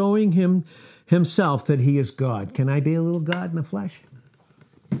God, showing himself that he is God. Can I be a little God in the flesh?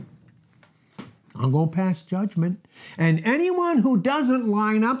 I'm going to pass judgment. And anyone who doesn't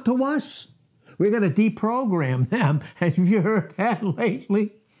line up to us, we're going to deprogram them. Have you heard that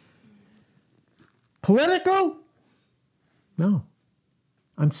lately? Political? No.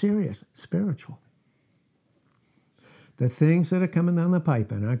 I'm serious. Spiritual. The things that are coming down the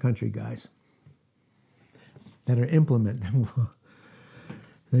pipe in our country, guys, that are implemented,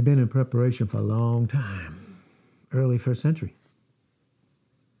 they've been in preparation for a long time. Early first century.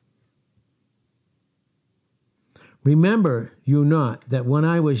 Remember you not that when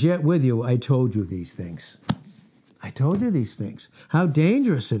I was yet with you, I told you these things. I told you these things. How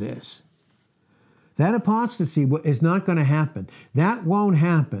dangerous it is. That apostasy is not going to happen. That won't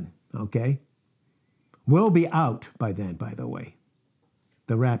happen, okay? We'll be out by then, by the way.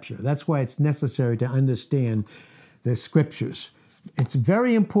 The rapture. That's why it's necessary to understand the scriptures. It's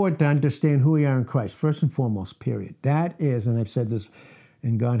very important to understand who we are in Christ, first and foremost, period. That is, and I've said this,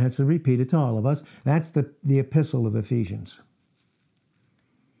 and God has to repeat it to all of us, that's the epistle of Ephesians.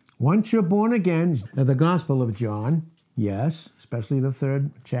 Once you're born again, the Gospel of John, yes, especially the 3rd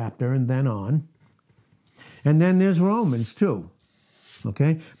chapter and then on. And then there's Romans too,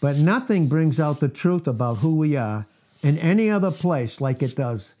 okay? But nothing brings out the truth about who we are in any other place like it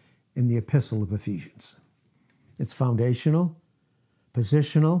does in the epistle of Ephesians. It's foundational,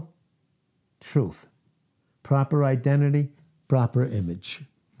 positional, truth, proper identity, proper image.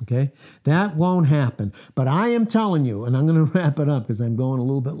 Okay? That won't happen. But I am telling you, and I'm going to wrap it up because I'm going a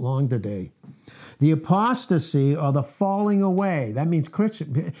little bit long today. The apostasy or the falling away, that means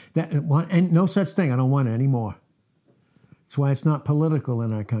Christian, and no such thing. I don't want it anymore. That's why it's not political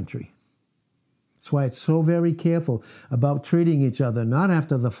in our country. That's why it's so very careful about treating each other, not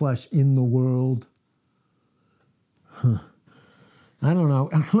after the flesh, in the world. I don't know.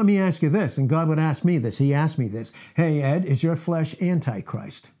 Let me ask you this, and God would ask me this. He asked me this. Hey, Ed, is your flesh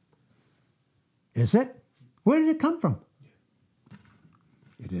antichrist? Is it? Where did it come from?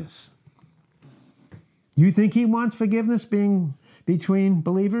 It is. You think he wants forgiveness being between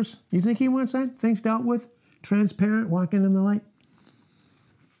believers? You think he wants that? Things dealt with? Transparent, walking in the light?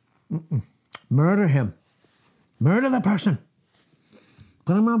 Murder him. Murder the person.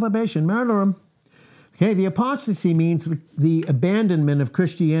 Put him on probation. Murder him. Okay, the apostasy means the abandonment of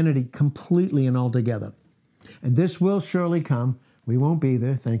Christianity completely and altogether. And this will surely come. We won't be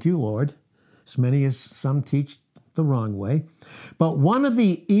there, thank you, Lord. As many as some teach the wrong way. But one of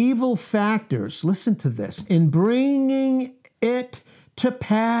the evil factors, listen to this, in bringing it to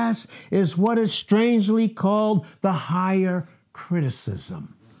pass is what is strangely called the higher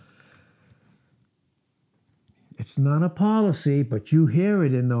criticism. It's not a policy, but you hear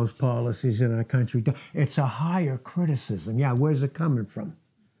it in those policies in our country. It's a higher criticism. Yeah, where's it coming from?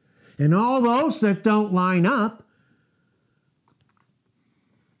 And all those that don't line up,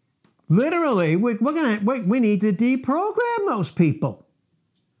 literally, we need to deprogram those people.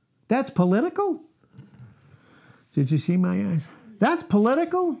 That's political. Did you see my eyes? That's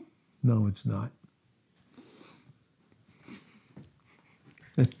political? No, it's not.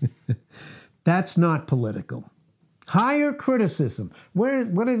 That's not political. Higher criticism.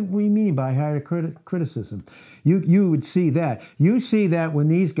 What do we mean by higher criticism? You would see that. You see that when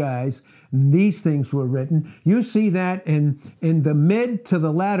these things were written. You see that in the mid to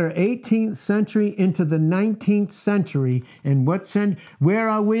the latter 18th century into the 19th century. And where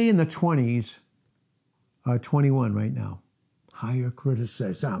are we in the 20s? 21 right now. Higher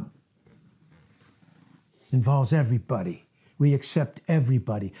criticism. Involves everybody. We accept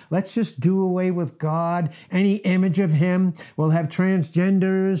everybody. Let's just do away with God, any image of him. We'll have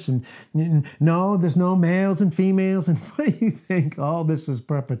transgenders and no, there's no males and females. And what do you think all this is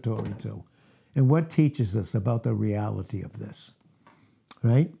preparatory to? And what teaches us about the reality of this?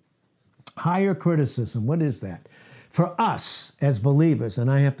 Right? Higher criticism, what is that? For us as believers,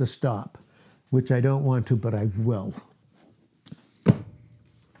 and I have to stop, which I don't want to, but I will.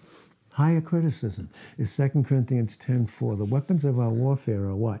 Higher criticism is 2 Corinthians 10:4. The weapons of our warfare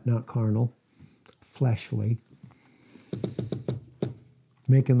are what? Not carnal, fleshly.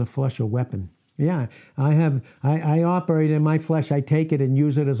 Making the flesh a weapon. Yeah, I operate in my flesh. I take it and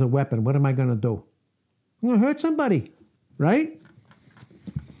use it as a weapon. What am I going to do? I'm going to hurt somebody, right?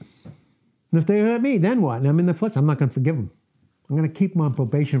 And if they hurt me, then what? And I'm in the flesh. I'm not going to forgive them. I'm going to keep them on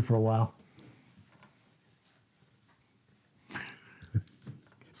probation for a while.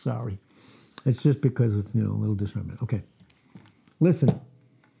 Sorry. It's just because of, a little discernment. Okay. Listen.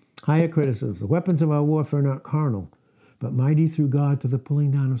 Higher criticism. The weapons of our warfare are not carnal, but mighty through God to the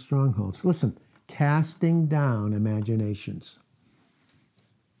pulling down of strongholds. Listen. Casting down imaginations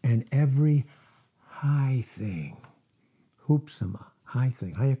and every high thing. Hoopsama. High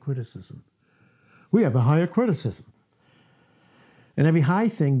thing. Higher criticism. We have a higher criticism. And every high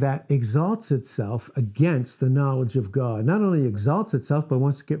thing that exalts itself against the knowledge of God. Not only exalts itself, but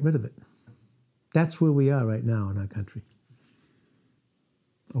wants to get rid of it. That's where we are right now in our country.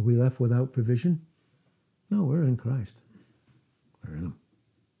 Are we left without provision? No, we're in Christ. We're in him.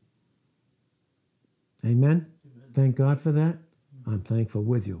 Amen? Thank God for that. I'm thankful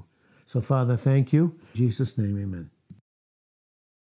with you. So, Father, thank you. In Jesus' name, amen.